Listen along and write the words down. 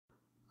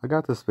I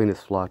got this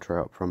Venus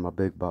flytrap from my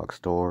big box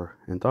store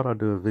and thought I'd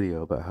do a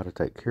video about how to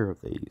take care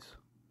of these.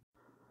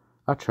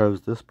 I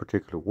chose this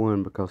particular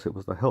one because it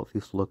was the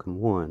healthiest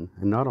looking one,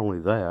 and not only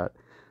that,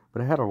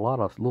 but it had a lot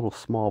of little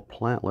small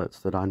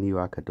plantlets that I knew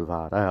I could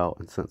divide out,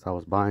 and since I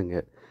was buying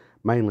it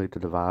mainly to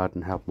divide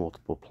and have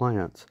multiple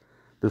plants,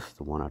 this is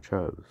the one I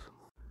chose.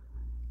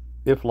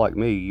 If, like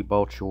me, you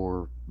bought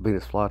your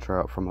Venus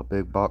flytrap from a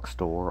big box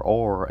store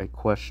or a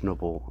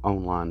questionable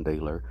online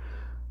dealer,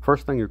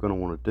 first thing you're going to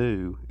want to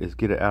do is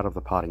get it out of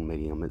the potting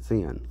medium it's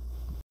in.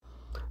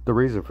 The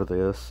reason for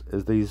this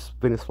is these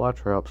Venus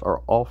flytraps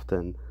are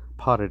often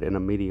potted in a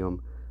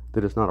medium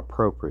that is not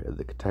appropriate,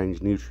 that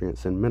contains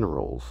nutrients and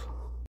minerals.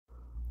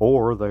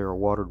 Or they are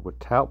watered with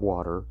tap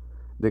water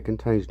that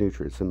contains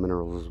nutrients and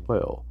minerals as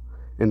well.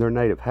 In their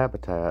native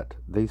habitat,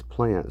 these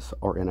plants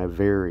are in a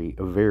very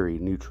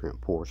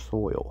nutrient poor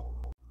soil.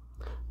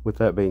 With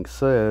that being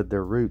said,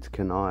 their roots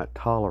cannot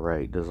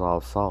tolerate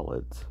dissolved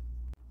solids.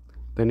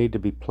 They need to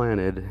be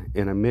planted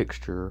in a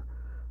mixture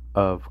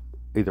of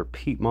either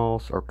peat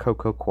moss or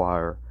cocoa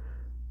coir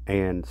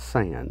and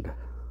sand.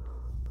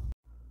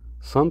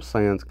 Some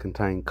sands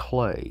contain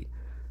clay,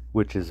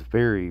 which is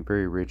very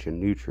rich in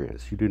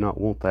nutrients. You do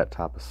not want that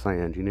type of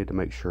sand. You need to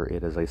make sure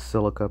it is a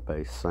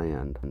silica-based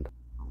sand.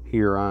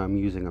 Here I'm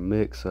using a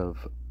mix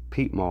of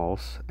peat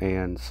moss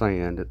and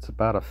sand. It's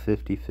about a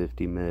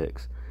 50-50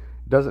 mix.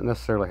 It doesn't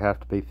necessarily have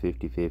to be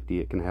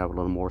 50-50. It can have a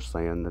little more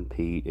sand than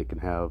peat. It can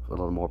have a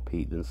little more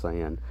peat than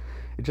sand.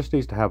 It just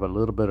needs to have a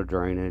little bit of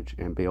drainage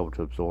and be able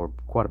to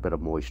absorb quite a bit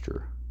of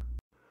moisture.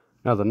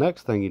 Now the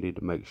next thing you need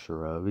to make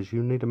sure of is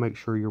you need to make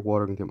sure you're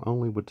watering them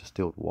only with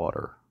distilled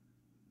water.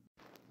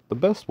 The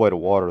best way to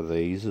water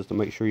these is to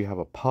make sure you have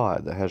a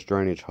pot that has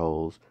drainage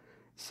holes.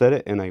 Set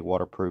it in a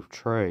waterproof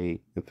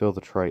tray and fill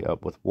the tray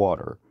up with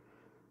water.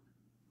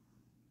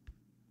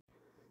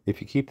 If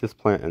you keep this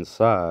plant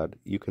inside,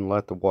 you can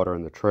let the water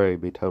in the tray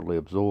be totally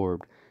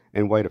absorbed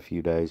and wait a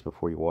few days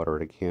before you water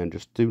it again.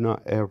 Just do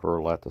not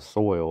ever let the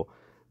soil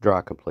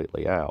dry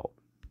completely out.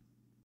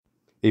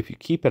 If you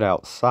keep it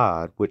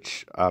outside,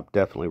 which I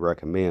definitely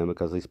recommend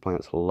because these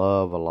plants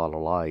love a lot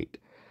of light,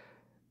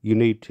 you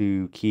need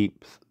to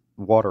keep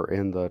water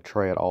in the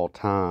tray at all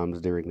times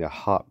during the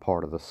hot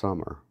part of the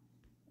summer.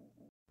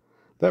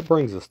 That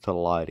brings us to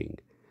lighting.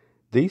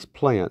 These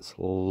plants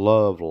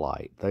love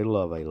light. They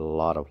love a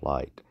lot of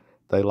light.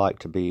 They like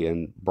to be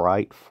in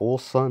bright, full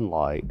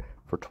sunlight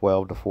for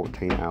 12 to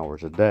 14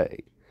 hours a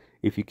day.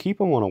 If you keep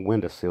them on a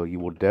windowsill, you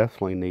will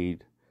definitely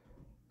need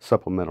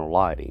supplemental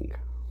lighting.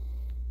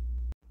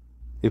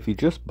 If you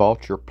just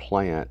bought your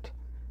plant,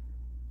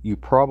 you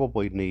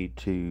probably need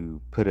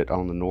to put it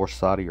on the north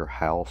side of your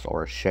house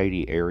or a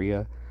shady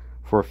area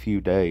for a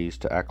few days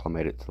to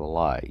acclimate it to the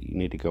light. You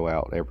need to go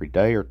out every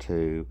day or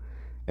two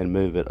and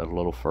move it a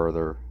little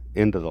further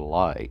into the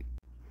light.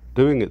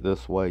 Doing it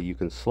this way, you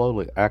can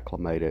slowly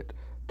acclimate it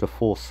to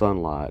full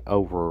sunlight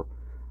over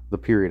the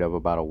period of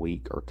about a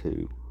week or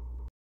two.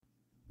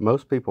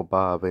 Most people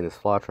buy a Venus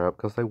flytrap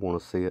because they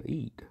want to see it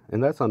eat,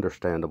 and that's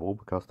understandable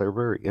because they're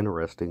very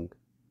interesting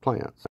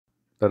plants.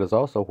 That is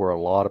also where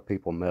a lot of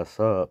people mess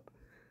up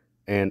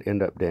and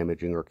end up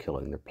damaging or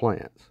killing their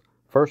plants.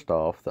 First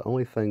off, the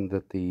only thing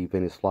that the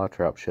Venus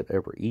flytrap should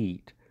ever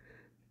eat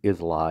is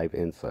live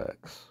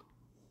insects.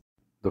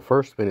 The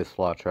first Venus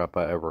flytrap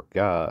I ever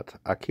got,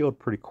 I killed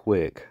pretty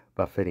quick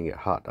by feeding it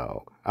hot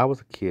dog. I was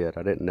a kid,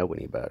 I didn't know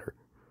any better.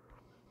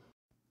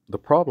 The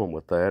problem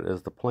with that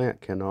is the plant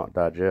cannot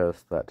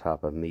digest that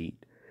type of meat.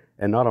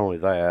 And not only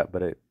that,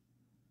 but it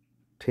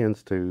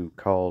tends to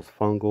cause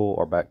fungal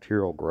or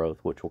bacterial growth,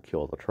 which will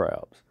kill the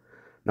traps.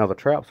 Now the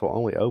traps will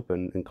only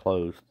open and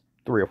close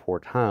 3 or 4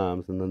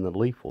 times, and then the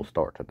leaf will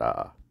start to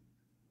die.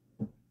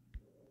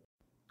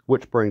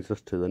 Which brings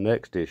us to the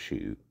next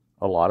issue.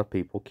 A lot of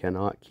people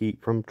cannot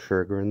keep from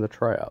triggering the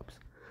traps.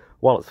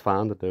 While it's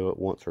fine to do it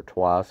once or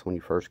twice when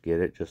you first get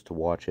it just to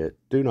watch it,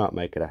 do not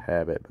make it a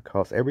habit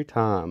because every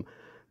time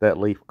that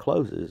leaf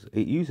closes,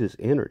 it uses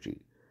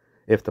energy.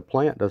 If the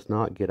plant does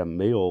not get a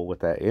meal with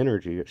that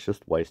energy, it's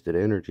just wasted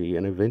energy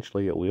and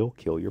eventually it will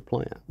kill your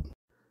plant.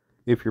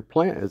 If your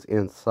plant is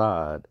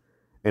inside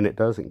and it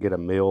doesn't get a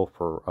meal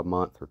for a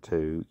month or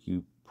two,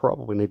 you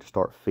probably need to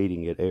start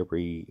feeding it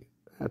every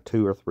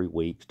 2 or 3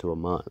 weeks to a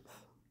month.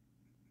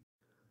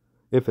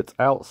 If it's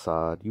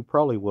outside, you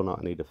probably will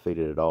not need to feed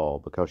it at all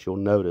because you'll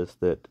notice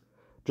that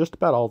just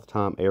about all the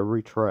time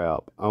every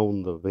trap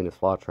on the Venus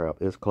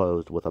flytrap is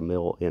closed with a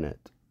meal in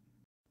it.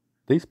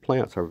 These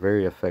plants are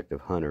very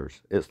effective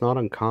hunters. It's not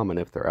uncommon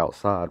if they're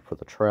outside for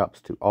the traps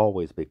to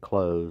always be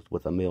closed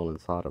with a meal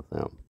inside of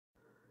them.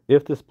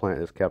 If this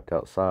plant is kept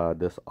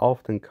outside, this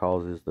often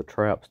causes the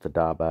traps to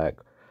die back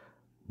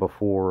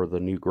before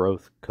the new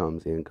growth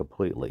comes in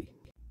completely.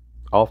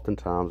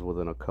 Oftentimes,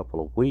 within a couple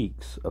of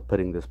weeks of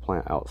putting this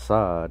plant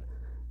outside,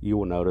 you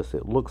will notice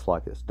it looks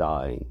like it's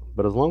dying.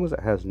 But as long as it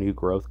has new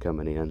growth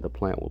coming in, the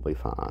plant will be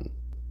fine.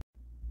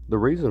 The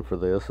reason for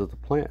this is the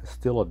plant is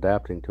still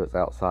adapting to its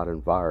outside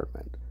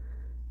environment.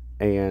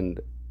 And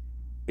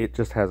it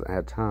just hasn't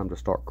had time to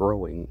start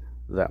growing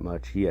that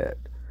much yet.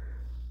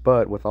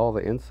 But with all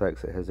the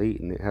insects it has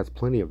eaten, it has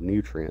plenty of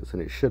nutrients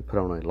and it should put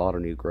on a lot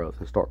of new growth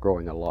and start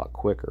growing a lot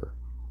quicker.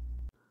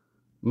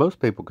 Most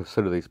people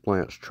consider these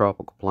plants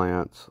tropical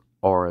plants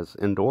or as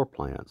indoor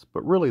plants,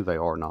 but really they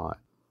are not.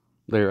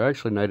 They are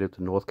actually native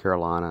to North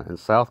Carolina and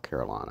South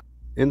Carolina.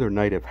 In their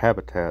native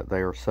habitat,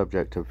 they are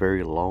subject to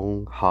very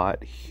long,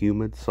 hot,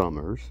 humid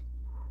summers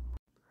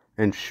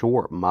and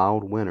short,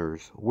 mild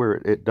winters where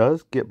it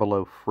does get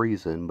below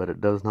freezing, but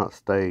it does not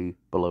stay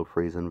below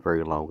freezing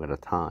very long at a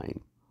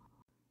time.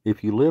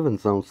 If you live in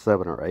zone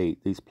 7 or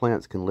 8, these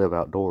plants can live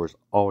outdoors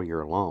all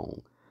year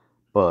long,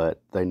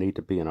 but they need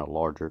to be in a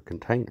larger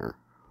container.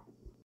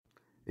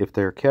 If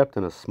they're kept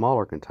in a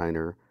smaller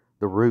container,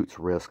 the roots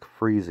risk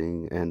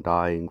freezing and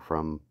dying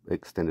from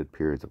extended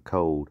periods of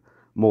cold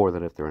more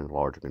than if they're in a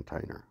larger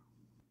container.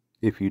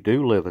 If you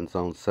do live in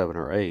zone 7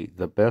 or 8,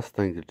 the best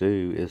thing to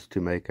do is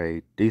to make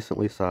a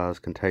decently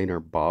sized container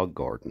bog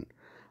garden.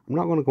 I'm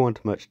not going to go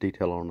into much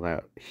detail on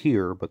that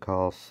here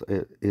because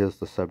it is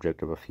the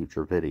subject of a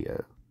future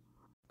video.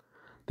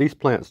 These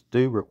plants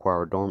do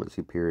require a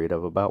dormancy period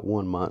of about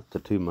 1 month to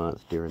 2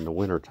 months during the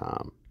winter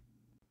time.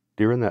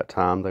 During that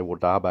time, they will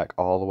die back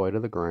all the way to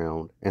the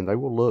ground and they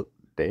will look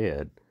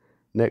dead.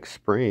 Next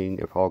spring,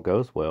 if all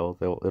goes well,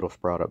 it'll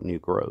sprout up new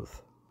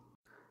growth.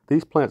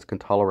 These plants can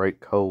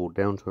tolerate cold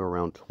down to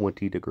around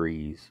 20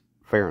 degrees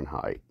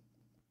Fahrenheit.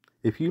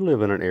 If you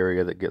live in an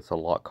area that gets a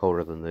lot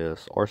colder than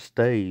this or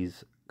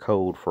stays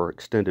cold for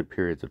extended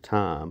periods of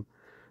time,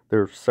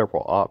 there are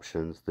several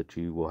options that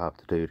you will have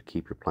to do to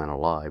keep your plant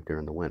alive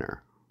during the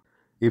winter.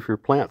 If your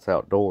plant's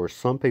outdoors,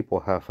 some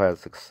people have had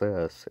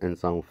success in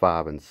zone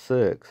 5 and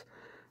 6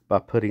 by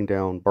putting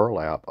down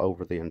burlap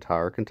over the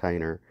entire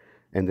container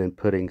and then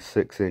putting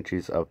 6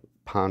 inches of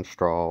pine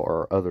straw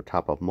or other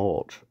type of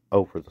mulch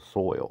over the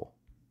soil.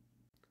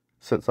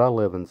 Since I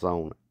live in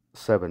zone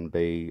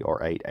 7B or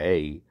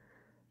 8A,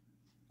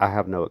 I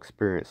have no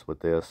experience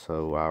with this,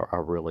 so I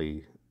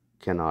really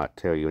cannot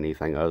tell you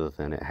anything other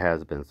than it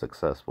has been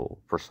successful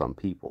for some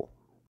people.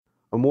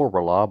 A more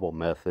reliable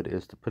method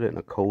is to put it in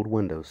a cold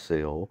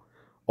windowsill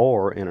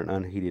or in an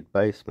unheated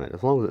basement,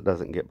 as long as it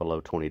doesn't get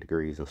below 20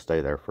 degrees and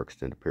stay there for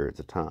extended periods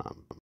of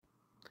time.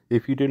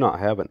 If you do not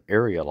have an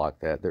area like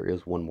that, there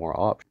is one more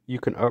option. You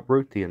can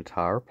uproot the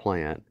entire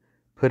plant,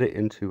 put it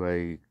into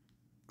a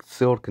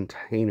sealed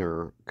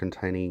container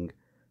containing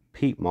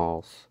peat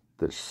moss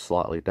that's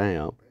slightly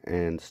damp,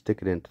 and stick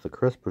it into the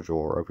crisper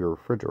drawer of your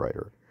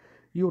refrigerator.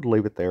 You would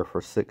leave it there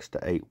for 6 to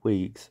 8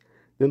 weeks,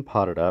 then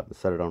pot it up and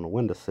set it on a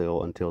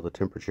windowsill until the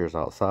temperatures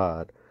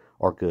outside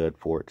are good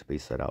for it to be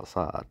set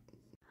outside.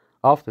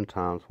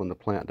 Oftentimes, when the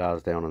plant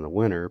dies down in the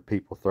winter,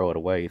 people throw it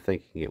away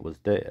thinking it was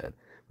dead.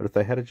 But if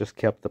they had just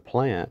kept the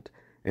plant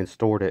and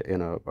stored it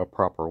in a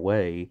proper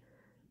way,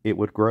 it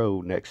would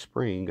grow next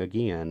spring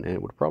again, and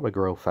it would probably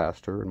grow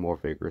faster and more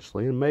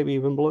vigorously and maybe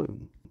even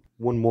bloom.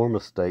 One more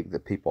mistake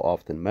that people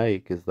often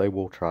make is they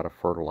will try to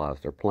fertilize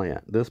their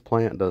plant. This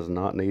plant does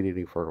not need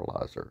any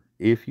fertilizer.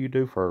 If you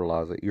do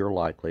fertilize it, you're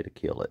likely to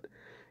kill it.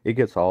 It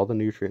gets all the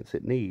nutrients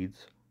it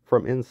needs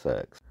from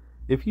insects.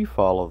 If you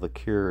follow the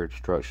care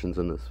instructions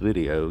in this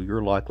video,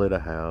 you're likely to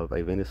have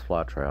a Venus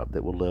flytrap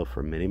that will live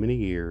for many, many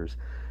years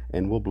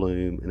and will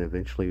bloom and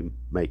eventually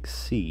make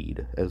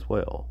seed as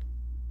well.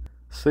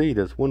 Seed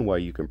is one way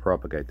you can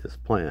propagate this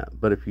plant,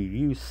 but if you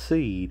use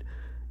seed,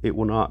 it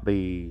will not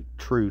be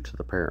true to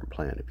the parent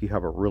plant. If you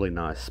have a really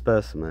nice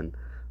specimen,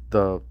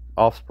 the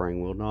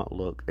offspring will not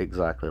look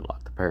exactly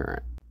like the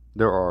parent.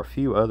 There are a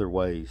few other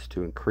ways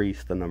to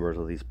increase the numbers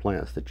of these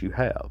plants that you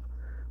have,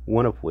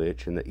 one of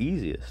which, and the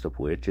easiest of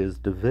which, is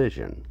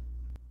division.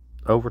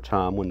 Over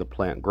time, when the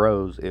plant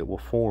grows, it will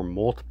form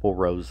multiple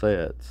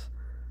rosettes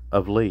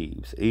of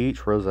leaves.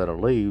 Each rosette of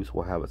leaves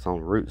will have its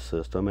own root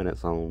system and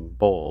its own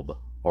bulb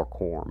or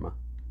corm.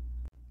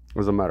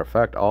 As a matter of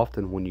fact,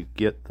 often when you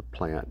get the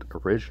plant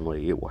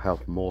originally, it will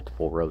have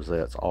multiple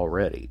rosettes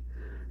already.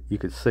 You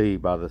can see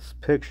by this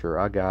picture,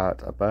 I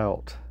got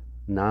about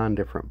 9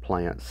 different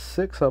plants.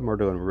 6 of them are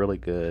doing really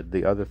good.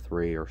 The other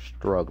 3 are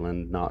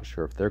struggling, not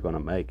sure if they're going to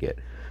make it.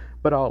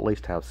 But I'll at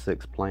least have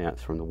 6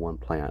 plants from the one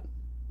plant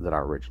that I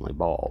originally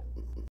bought.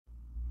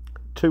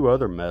 2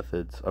 other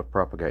methods of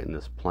propagating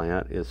this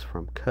plant is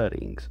from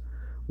cuttings,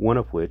 one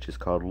of which is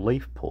called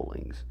leaf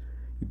pullings.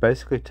 You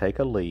basically take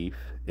a leaf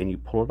and you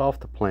pull it off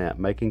the plant,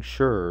 making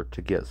sure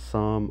to get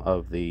some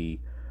of the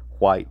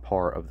white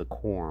part of the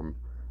corm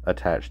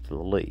attached to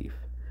the leaf.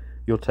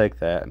 You'll take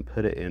that and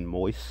put it in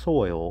moist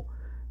soil,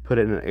 put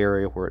it in an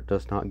area where it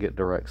does not get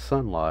direct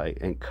sunlight,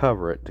 and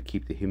cover it to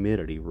keep the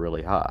humidity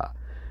really high.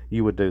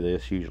 You would do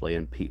this usually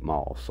in peat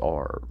moss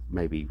or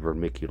maybe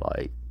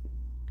vermiculite.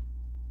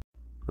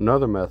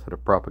 Another method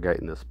of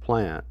propagating this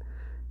plant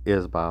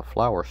is by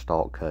flower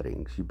stalk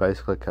cuttings. You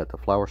basically cut the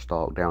flower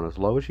stalk down as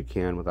low as you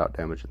can without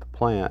damaging the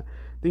plant.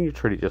 Then you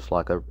treat it just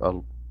like a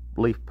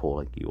leaf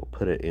pulling. You will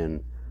put it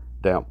in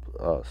damp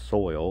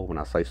soil. When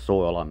I say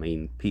soil, I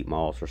mean peat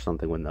moss or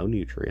something with no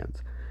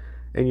nutrients.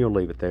 And you'll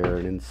leave it there,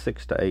 and in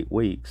 6 to 8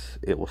 weeks,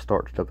 it will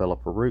start to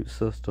develop a root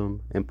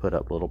system and put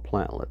up little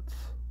plantlets.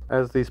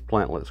 As these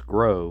plantlets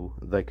grow,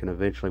 they can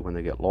eventually, when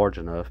they get large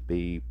enough,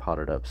 be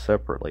potted up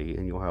separately,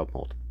 and you'll have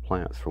multiple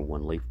plants from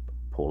one leaf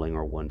pulling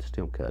or one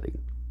stem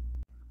cutting.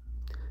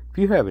 If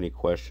you have any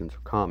questions or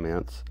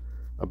comments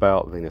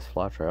about Venus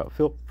flytrap,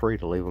 feel free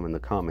to leave them in the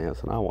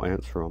comments and I will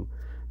answer them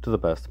to the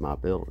best of my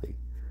ability.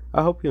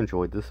 I hope you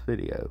enjoyed this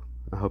video.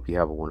 I hope you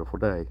have a wonderful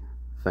day.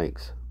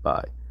 Thanks.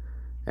 Bye.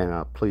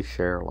 And please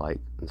share, like,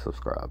 and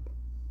subscribe.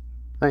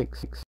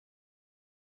 Thanks.